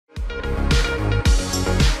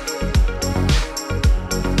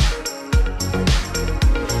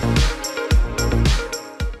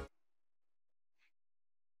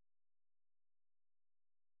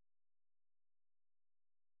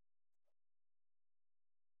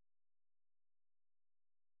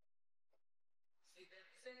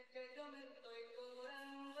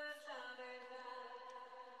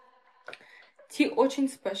He очень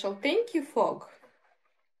special. Thank you, Fog.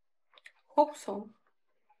 Hope so.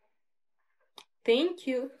 Thank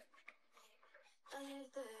you.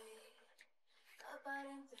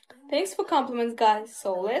 Thanks for compliments, guys.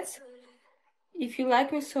 So if you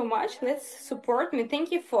like me so much, let's support me.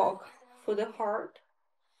 Thank you, Fog, for the heart.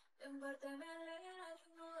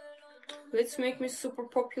 Let's make me super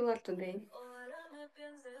popular today.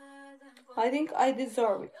 I think I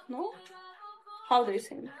deserve it, no? How do you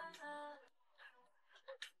think?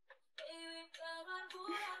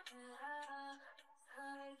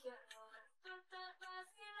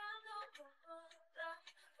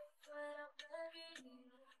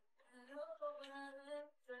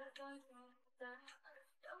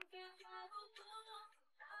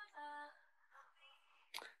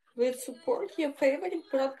 Let's support your favorite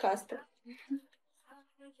broadcaster.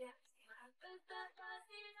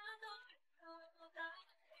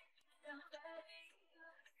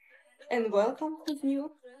 And welcome who's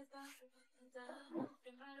new.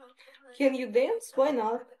 Can you dance? Why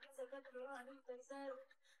not?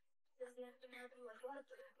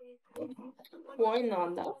 Why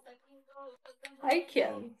not? No? I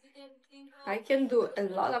can. I can do a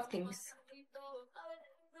lot of things.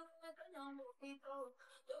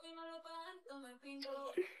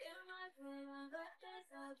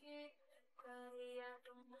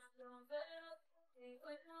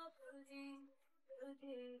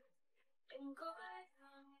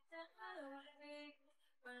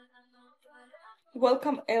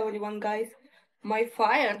 Welcome everyone, guys. My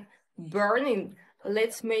fire burning.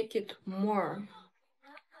 Let's make it more.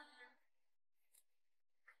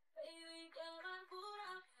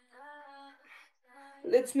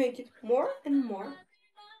 Let's make it more and more.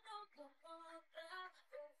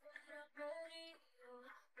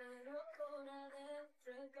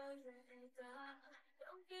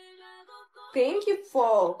 Thank you,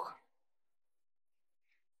 folk.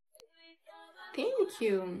 Thank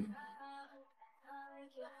you.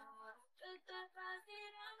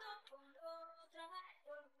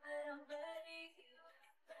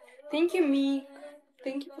 Thank you, Meek.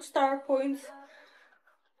 Thank you for star points.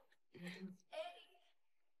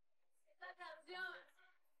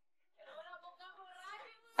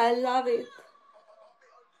 I love it.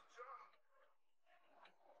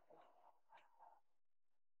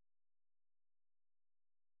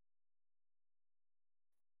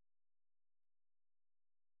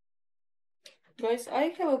 Guys,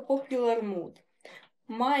 I have a popular mood.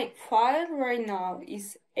 My fire right now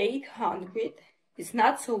is 800. It's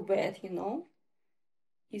not so bad, you know?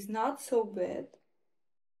 It's not so bad.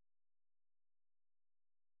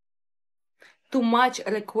 Too much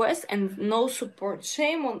requests and no support.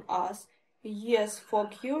 Shame on us. Yes,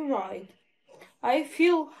 fuck, you're right. I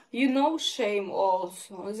feel, shame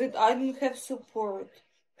also, that I didn't have support.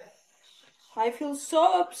 I feel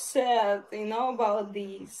so upset, about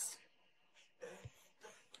this.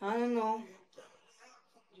 I don't know.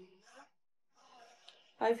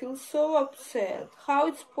 I feel so upset. How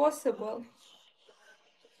it's possible?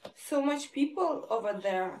 So much people over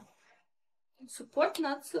there. Support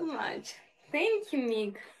not so much. Thank you,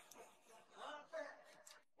 Mig.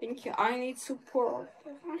 Thank you. I need support.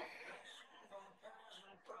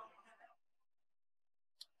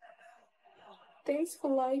 Thanks for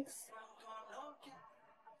likes.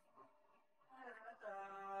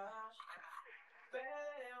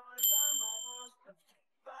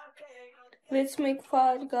 Let's make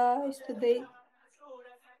fun, guys, today.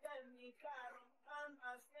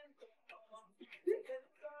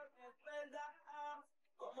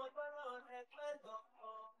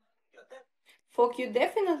 Fuck, you're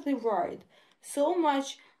definitely right. So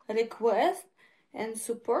much request and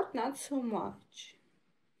support not so much.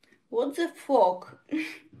 What the fuck?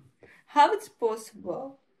 How it's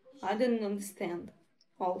possible? I didn't understand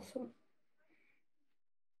also.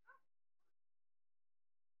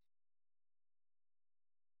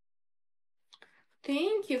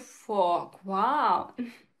 Thank you, fuck. Wow.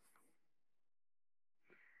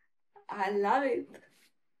 I love it.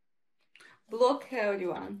 Block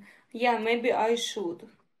everyone. Yeah, maybe I should.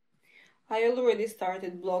 I already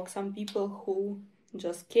started block some people who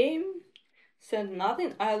just came, said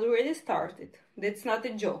nothing. I already started. That's not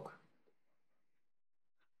a joke.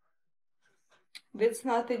 That's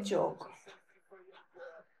not a joke.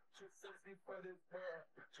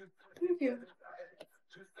 Thank you.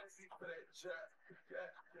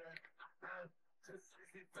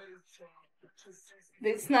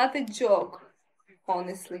 That's not a joke,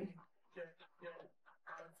 honestly.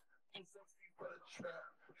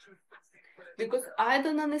 Because I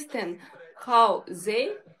don't understand how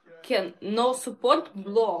they can no support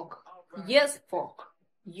block. Yes, fuck.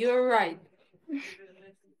 You're right.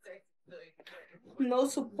 No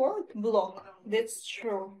support, block. That's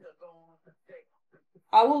true.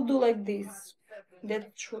 I will do like this.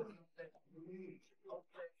 That's true.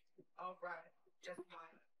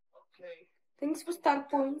 Thanks for star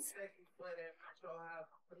points.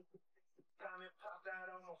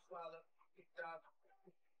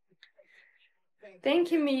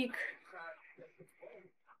 Thank you, Meek.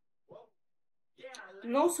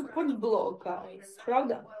 No support, block, guys.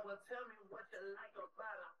 Правда?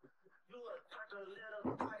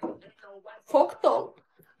 Фоктол.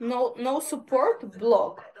 No support,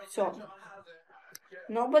 block. Все.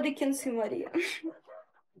 Nobody can see Maria.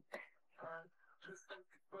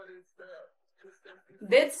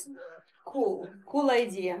 That's cool. Cool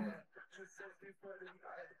idea.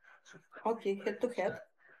 Okay, head to head.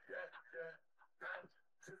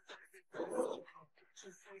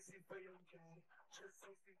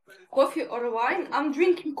 Coffee or wine? I'm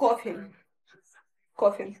drinking coffee.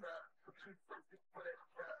 Coffee.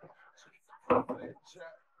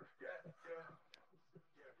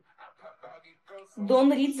 Don't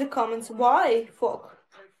read the comments. Why, Fok?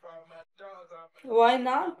 Why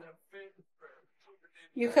not?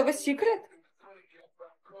 You have a secret?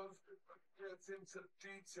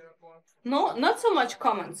 No, not so much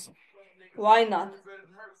comments. Why not?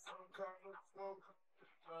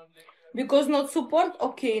 Because not support?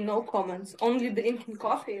 Okay, no comments. Only drinking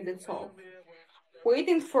coffee, that's all.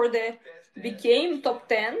 Waiting for the became top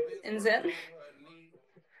 10 and then...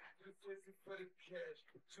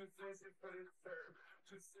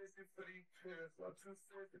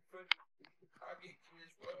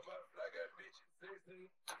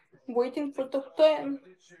 Waiting for top 10.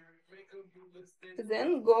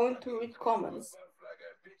 Then going to read comments.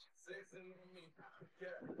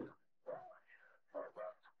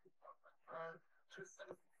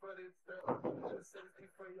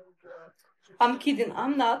 I'm kidding,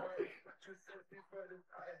 I'm not.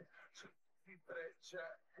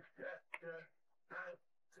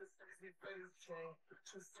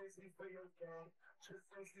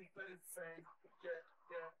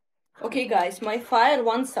 Okay, guys, my fire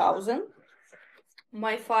 1000.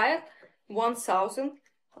 My fire 1000.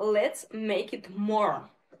 Let's make it more.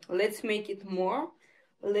 Let's make it more.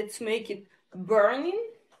 Let's make it burning.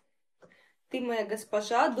 Ты моя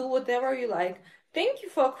госпожа, do whatever you like. Thank you,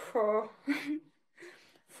 Fok,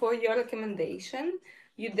 for your recommendation.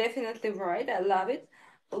 You're definitely right. I love it.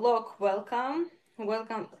 Look, welcome.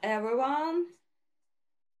 Welcome, everyone.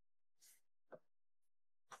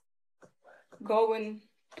 Going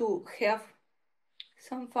to have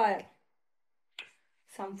some fire.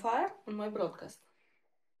 Some fire on my broadcast.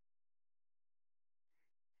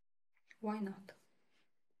 Why not?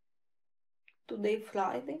 Today,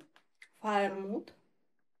 Friday. Fire mood.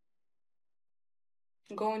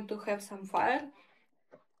 Going to have some fire.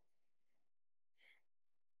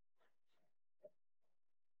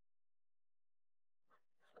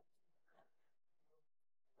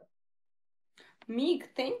 Mig,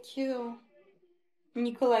 thank you.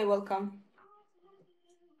 Nikolai, welcome.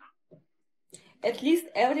 At least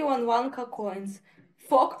everyone 1K coins.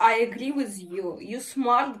 Fok, I agree with you. You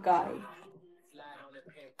smart guy.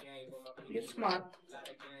 You smart.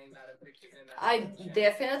 I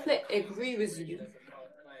definitely agree with you.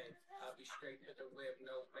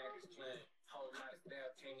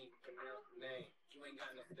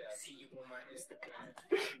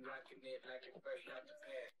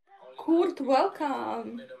 Kurt,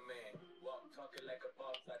 welcome.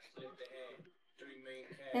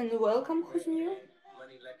 And welcome, who's new?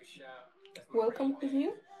 Welcome, who's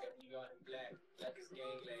new?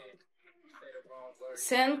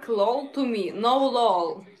 Thank lol to me. No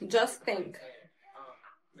lol. Just think.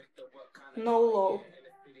 No lol.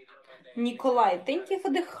 Nikolai, thank you for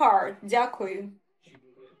the heart. Дякую.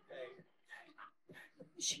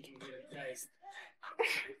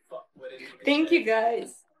 Thank you,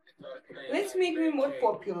 guys. Let's make me more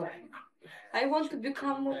popular. I want to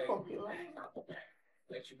become more popular.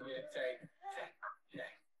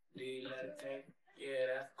 Yeah,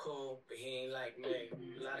 that's cool, but he ain't like me.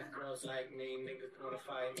 A lot of girls like me, niggas wanna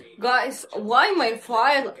fight me. Guys, why my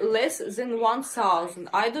file less than 1000?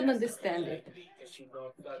 I don't understand it.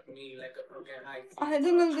 I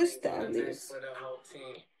don't understand this.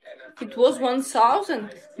 It was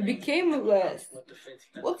 1000, became less.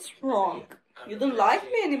 What's wrong? You don't like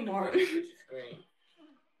me anymore?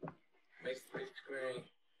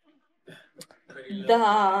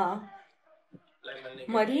 Da.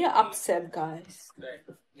 Maria upset, guys.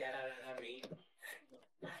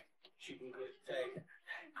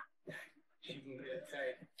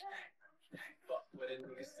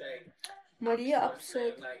 Maria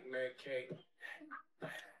upset.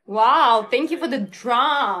 Wow, thank you for the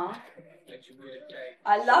drum.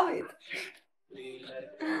 I love it.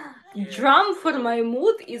 Drum for my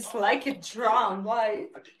mood is like a drum. Why?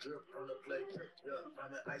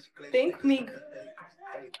 Thank me.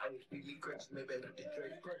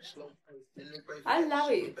 I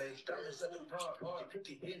love it.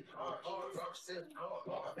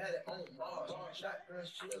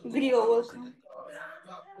 Grio, welcome.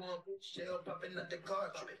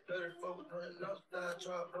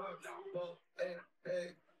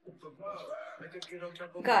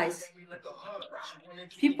 Guys,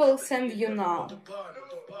 people send you now.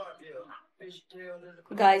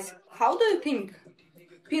 Guys, how do you think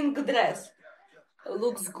pink dress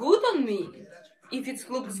looks good on me? If it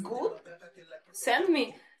looks good, send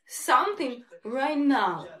me something right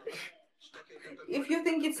now. If you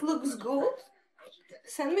think it looks good,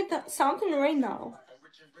 send me something right now.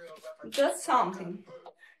 Just something.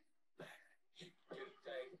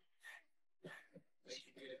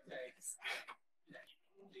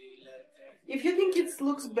 If you think it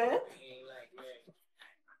looks bad,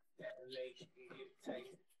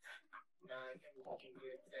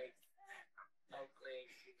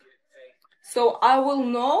 so I will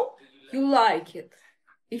know you like it.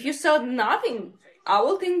 If you said nothing, I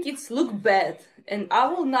will think it's look bad and I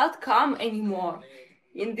will not come anymore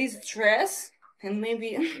in this dress and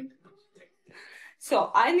maybe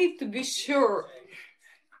so I need to be sure.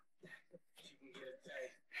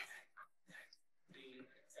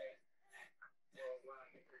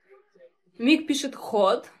 Мик пишет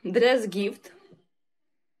hot, dress gift.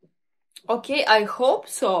 Okay, I hope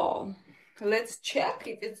so. Let's check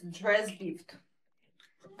if it's dress gift.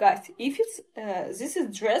 Guys, if it's this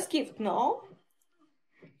is dress gift, no?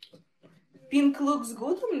 Pink looks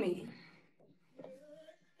good on me.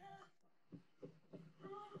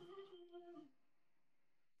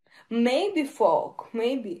 Maybe, folk,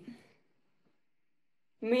 maybe.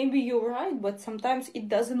 Maybe you're right, but sometimes it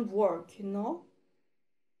doesn't work, you know?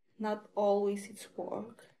 Not always it's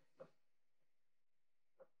work.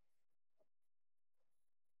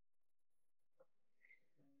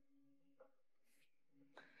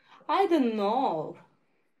 I don't know.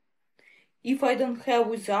 If I don't have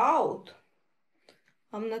without,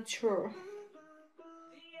 I'm not sure.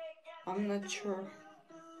 I'm not sure.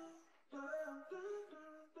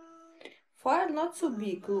 Fire not so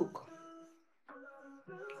big, look.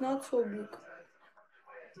 Not so big.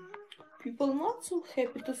 People not so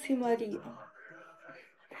happy to see Maria.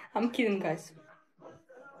 I'm kidding, guys.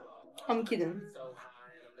 I'm kidding.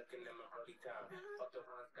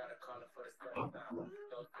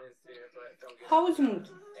 How is mood?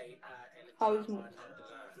 How is mood?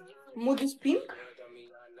 Mood is pink?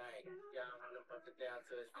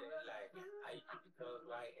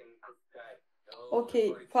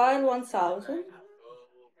 Okay, fire 1000.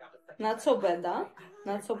 Not so bad, huh?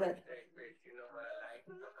 Not so bad.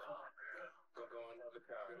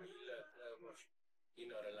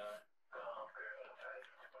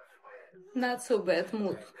 Not so bad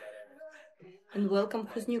mood. And welcome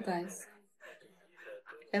who's new, guys.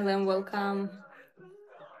 Ellen, welcome.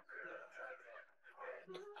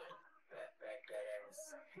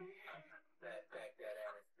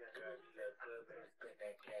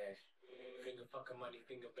 Finger fucking money,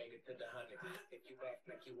 finger bang it to the honey. If you act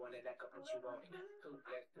like you want it, I can put you on it. Two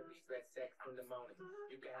flex to be stress sex in the morning.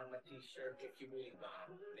 You can have my t-shirt if you really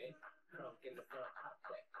want it. Trunk in the front, hop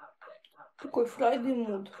that, hop that, hop that. Такой Friday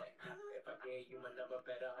mood. If I gave you my number,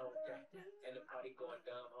 better hold that. And the party going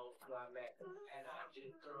dumb, hold fly mat. And I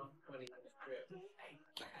just throw 20 in the strip.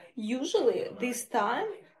 Usually, this time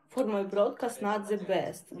for my broadcast not the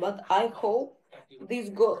best, but I hope this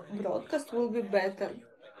broadcast will be better.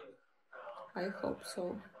 I hope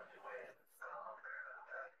so.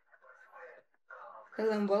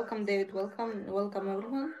 Helen, welcome. David, welcome. Welcome,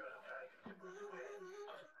 everyone.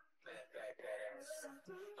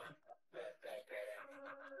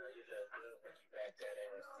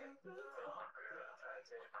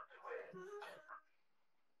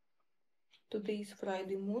 Today is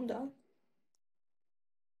Friday mood, huh?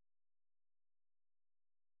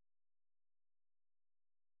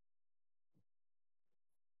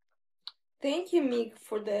 Thank you, Mick,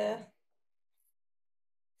 for the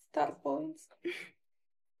star points.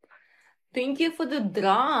 Thank you for the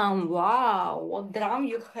drum. Wow, what drum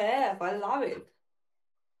you have. I love it.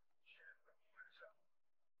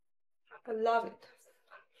 I love it.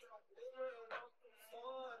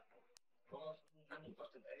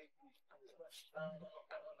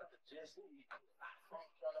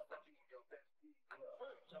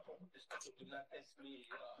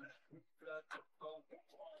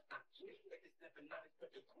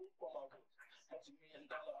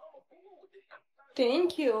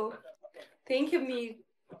 Thank you. Thank you, me.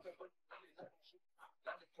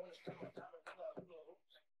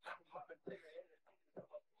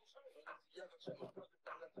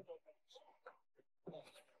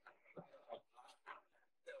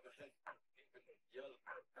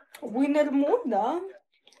 Winter mood, да?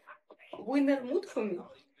 Winter mood for me.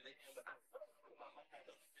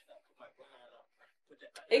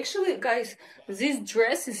 Actually, guys, this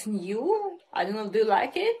dress is new. I don't know, do you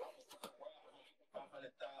like it?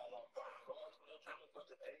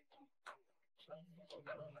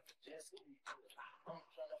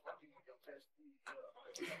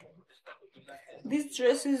 This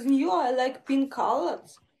dress is new. I like pink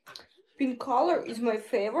colors. Pink color is my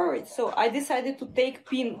favorite, so I decided to take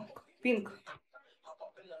pink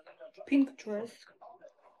dress.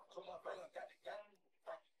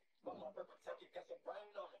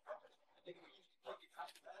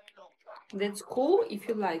 That's cool if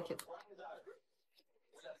you like it.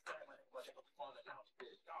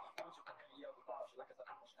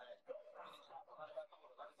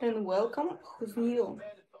 And welcome, who's new?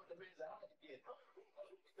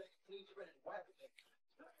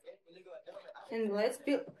 And let's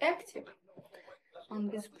be active on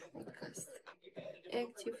this podcast.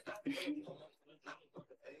 Active.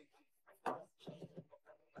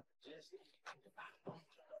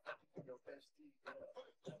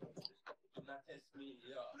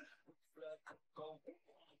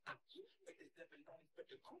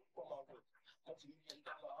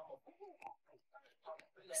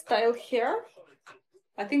 Style hair.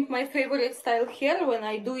 I think my favorite style hair when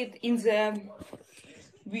I do it in the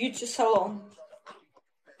beauty salon.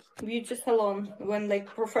 Beauty salon, when like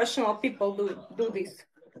professional people do this.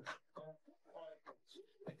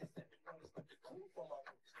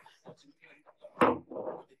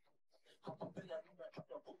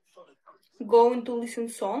 Going to listen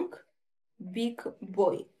song, Big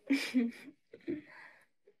Boy.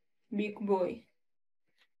 Big Boy.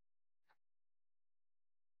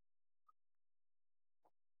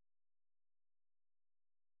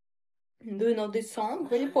 Do you know this song?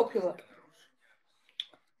 Very popular.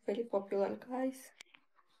 Very popular, guys.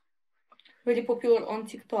 Very popular on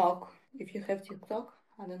TikTok. If you have TikTok,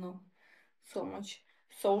 I don't know. So much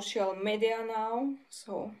social media now.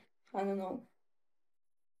 So, I don't know.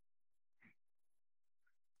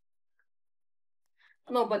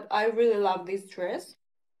 No, but I really love this dress.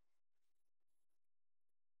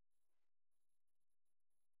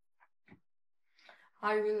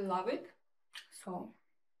 I really love it. So,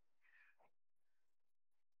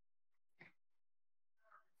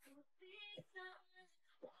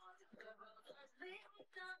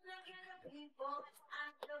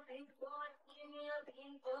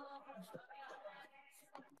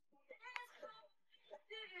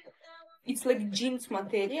 it's like jeans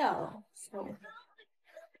material. So,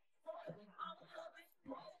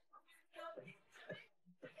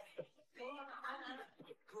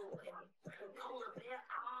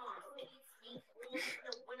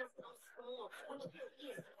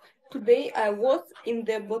 today I was in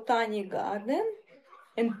the botanic garden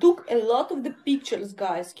and took a lot of the pictures,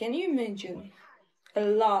 guys. Can you imagine? A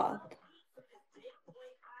lot.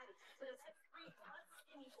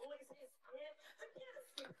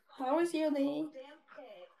 How was your day?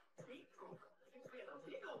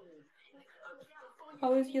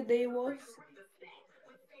 How was your day was?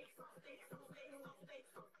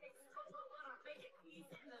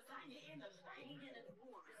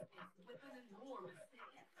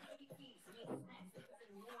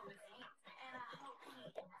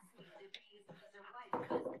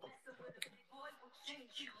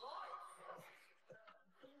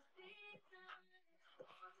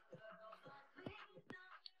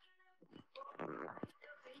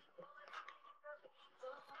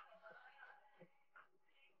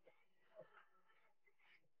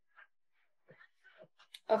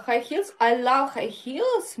 High heels. I love high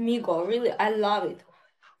heels, Migo. Really, I love it.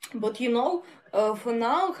 But you know, for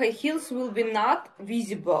now, high heels will be not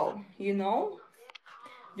visible. You know,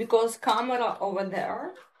 because camera over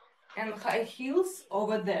there and high heels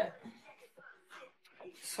over there.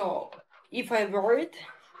 So if I wear it,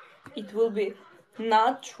 it will be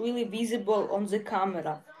not really visible on the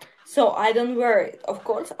camera. So I don't wear it. Of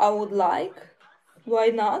course, I would like. Why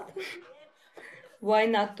not? Why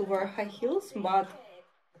not to wear high heels? But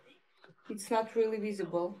it's not really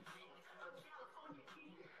visible.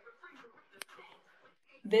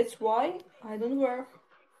 That's why I don't wear.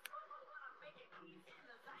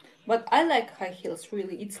 But I like high heels,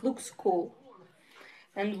 really. It looks cool.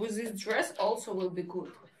 And with this dress also will be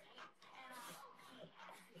good.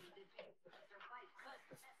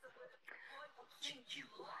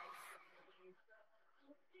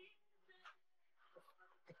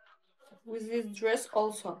 with this dress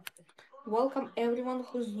also. Welcome everyone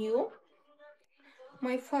who's new.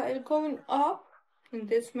 My file going up, and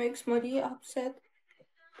this makes Maria upset.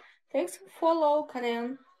 Thanks for follow,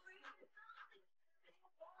 Karen.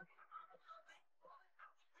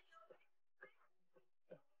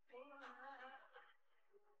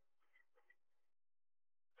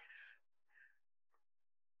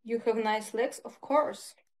 You have nice legs, of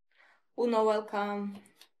course. Uno, welcome.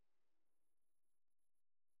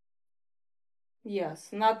 Yes,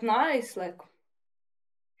 not nice, like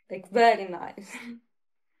very nice.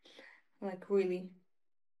 Like really.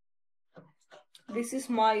 This is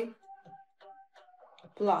my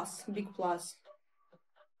plus, big plus.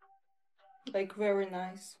 Like very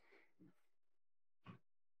nice.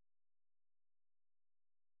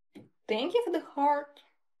 Thank you for the heart.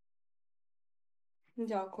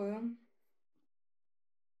 Дякую.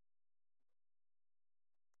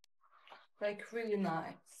 Like really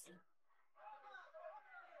nice.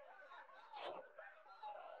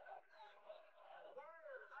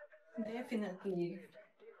 Definitely.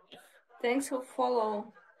 Thanks for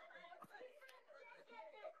follow.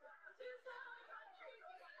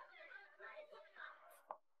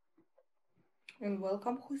 And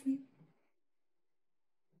welcome, Husni.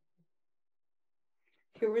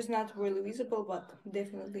 Here is not really visible, but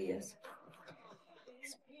definitely yes.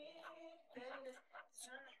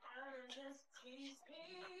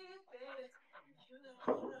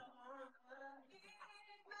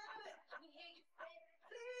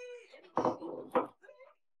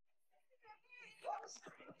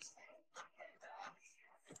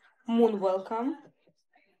 Moon, welcome.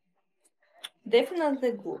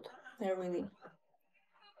 Definitely good. Really.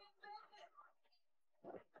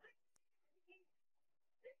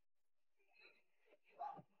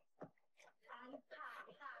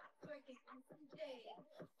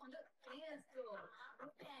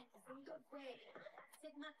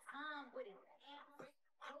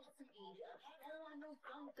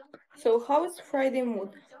 So how is Friday mood?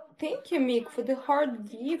 Thank you, Mick, for the hard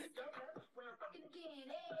gift.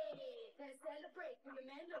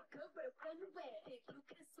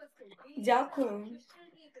 Дякую.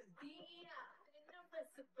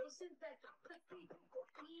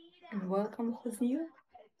 And welcome, who's new?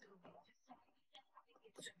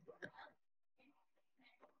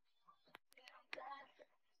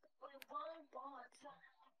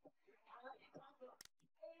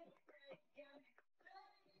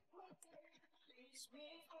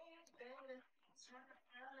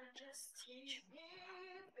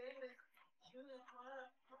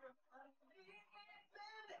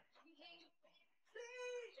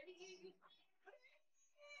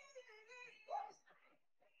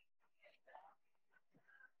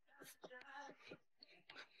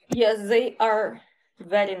 Yes, they are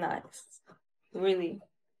very nice. Really.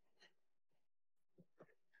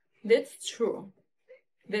 That's true.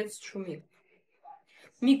 That's true, Mick.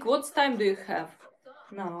 Mick, what time do you have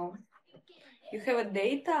now? You have a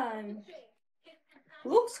daytime.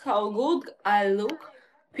 Looks how good I look.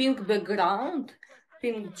 Pink background,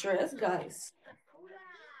 pink dress, guys.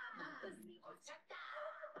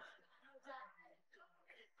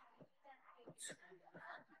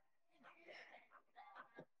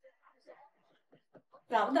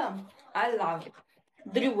 Правда? I love it.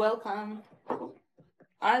 Drew, welcome.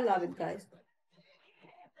 I love it, guys.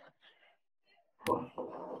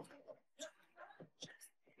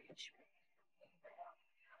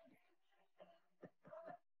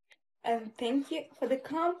 And thank you for the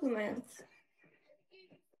compliments.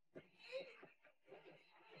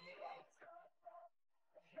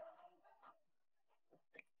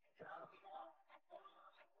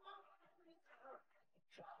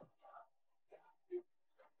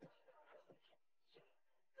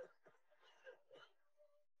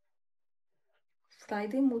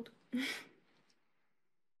 Friday mood.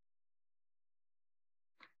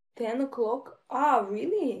 10 o'clock. Ah,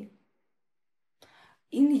 really?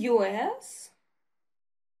 In US?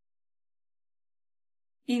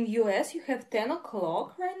 In US you have 10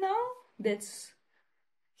 o'clock right now? That's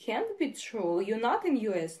can't be true. You're not in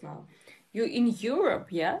US now. You're in Europe,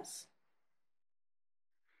 yes?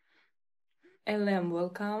 LM,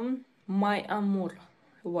 welcome. My Amour,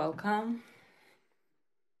 welcome.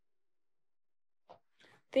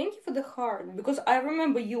 Thank you for the heart, because I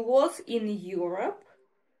remember you was in Europe,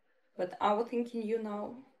 but I was thinking you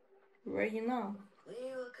now. Where you now? We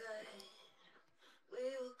were good, we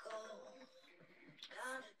were gold,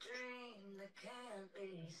 kind of dream that can't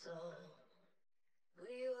be sold.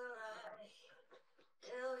 We were right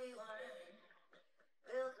till we weren't,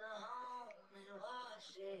 built a home and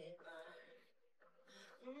watched it burn.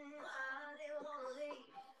 I didn't wanna leave,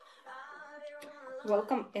 I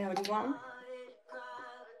Welcome everyone.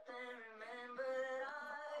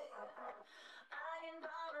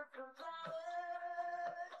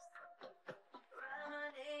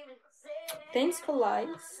 Thanks for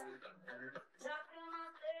likes.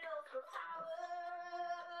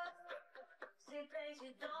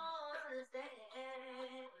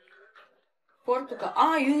 Portugal.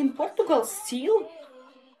 Ah, you in Portugal still?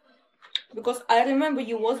 Because I remember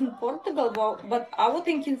you was in Portugal, but I was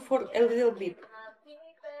thinking for a little bit.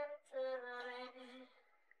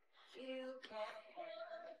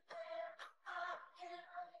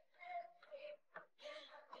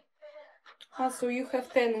 Ah, so you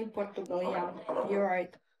have 10 in Portugal, yeah, you're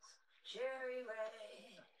right.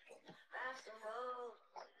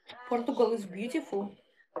 Portugal is beautiful.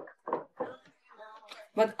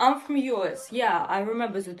 But I'm from US. Yeah, I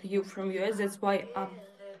remember that you from US. That's why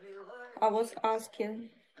I was asking.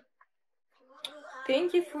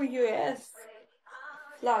 Thank you for US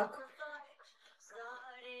flag.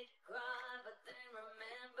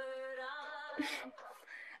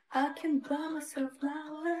 I can buy myself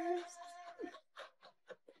flowers.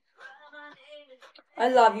 I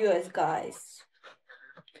love US, guys.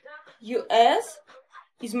 US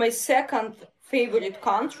is my second favorite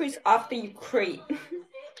countries after Ukraine.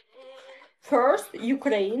 First,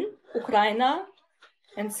 Ukraine,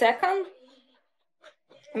 and second,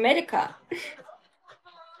 America.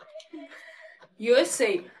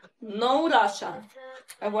 USA, no Russia.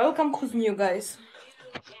 I welcome who's new, guys.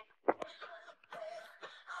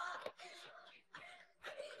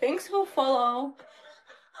 Thanks for follow.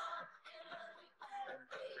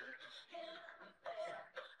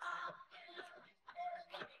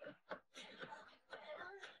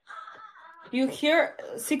 You here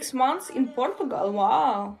 6 months in Portugal?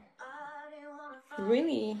 Wow.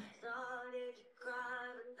 Really?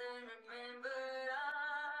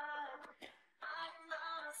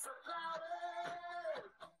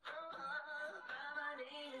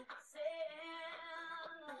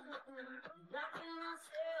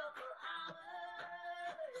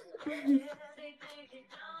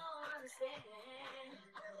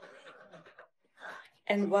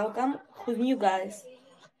 And welcome who's new, guys.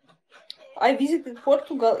 I visited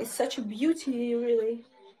Portugal. It's such a beauty, really.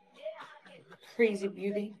 Crazy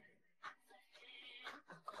beauty.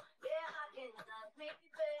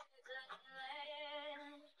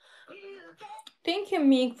 Thank you,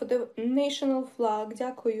 Mig, for the national flag.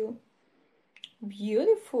 Дякую.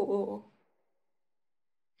 Beautiful.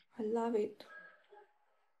 I love it.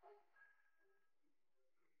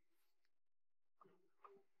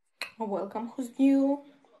 Welcome who's new.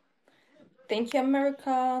 Thank you,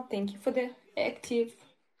 America. Thank you for the active.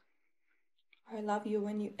 I love you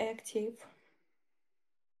when you're active.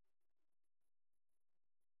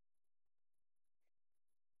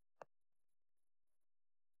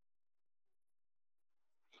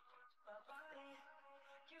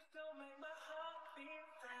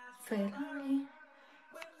 Ferrari.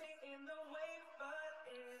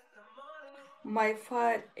 My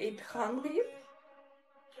Fiat 800.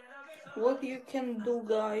 What you can do,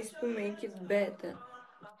 guys, to make it better?